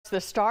The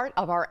start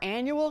of our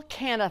annual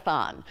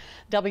Can-A-Thon.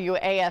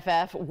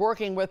 WAFF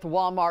working with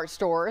Walmart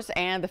stores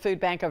and the Food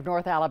Bank of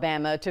North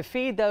Alabama to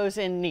feed those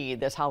in need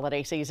this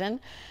holiday season.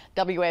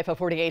 WAFF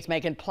 48's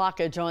Megan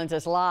Plotka joins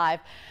us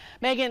live.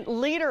 Megan,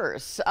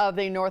 leaders of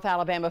the North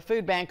Alabama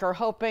Food Bank are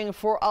hoping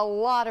for a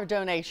lot of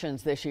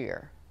donations this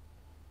year.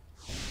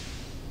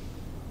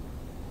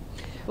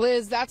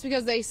 Liz, that's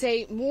because they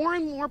say more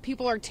and more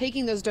people are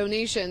taking those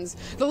donations.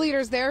 The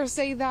leaders there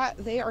say that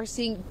they are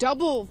seeing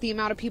double the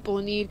amount of people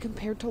in need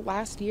compared to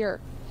last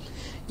year.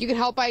 You can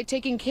help by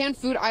taking canned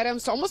food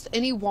items to almost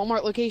any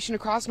Walmart location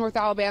across North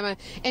Alabama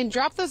and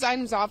drop those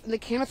items off in the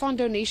Can-A-Thon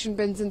donation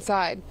bins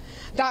inside.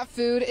 That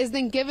food is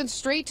then given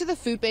straight to the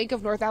Food Bank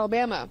of North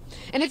Alabama.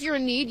 And if you're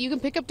in need, you can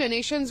pick up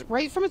donations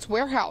right from its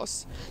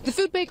warehouse. The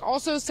Food Bank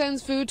also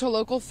sends food to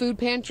local food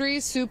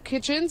pantries, soup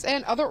kitchens,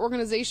 and other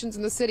organizations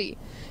in the city.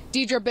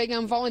 Deidre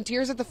Bingham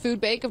volunteers at the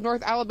Food Bank of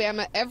North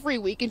Alabama every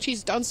week, and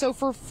she's done so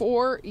for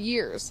 4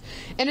 years.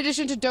 In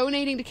addition to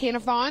donating to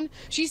Can-A-Thon,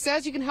 she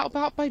says you can help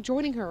out by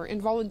joining her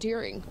in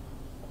volunteering.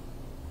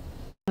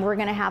 We're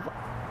going to have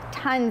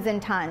tons and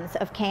tons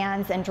of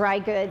cans and dry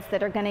goods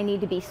that are going to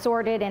need to be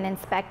sorted and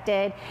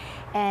inspected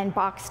and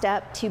boxed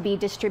up to be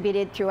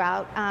distributed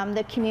throughout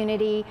the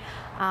community.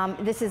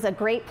 This is a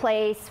great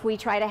place. We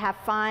try to have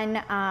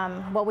fun.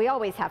 Well, we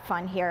always have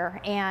fun here,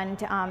 and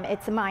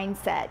it's a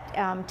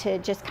mindset to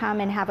just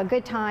come and have a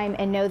good time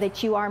and know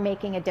that you are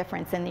making a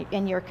difference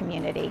in your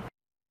community.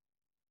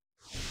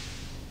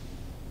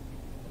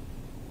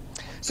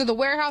 So the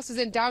warehouse is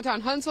in downtown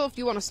Huntsville if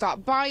you want to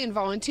stop by and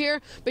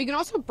volunteer, but you can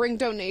also bring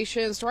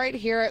donations right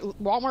here at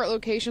Walmart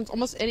locations,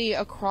 almost any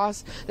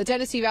across the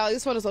Tennessee Valley.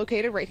 This one is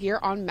located right here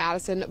on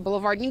Madison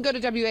Boulevard. You can go to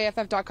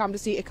WAFF.com to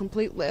see a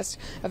complete list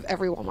of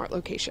every Walmart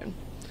location.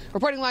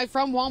 Reporting live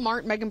from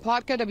Walmart, Megan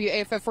Plotka,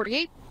 WAFF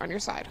 48, on your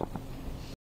side.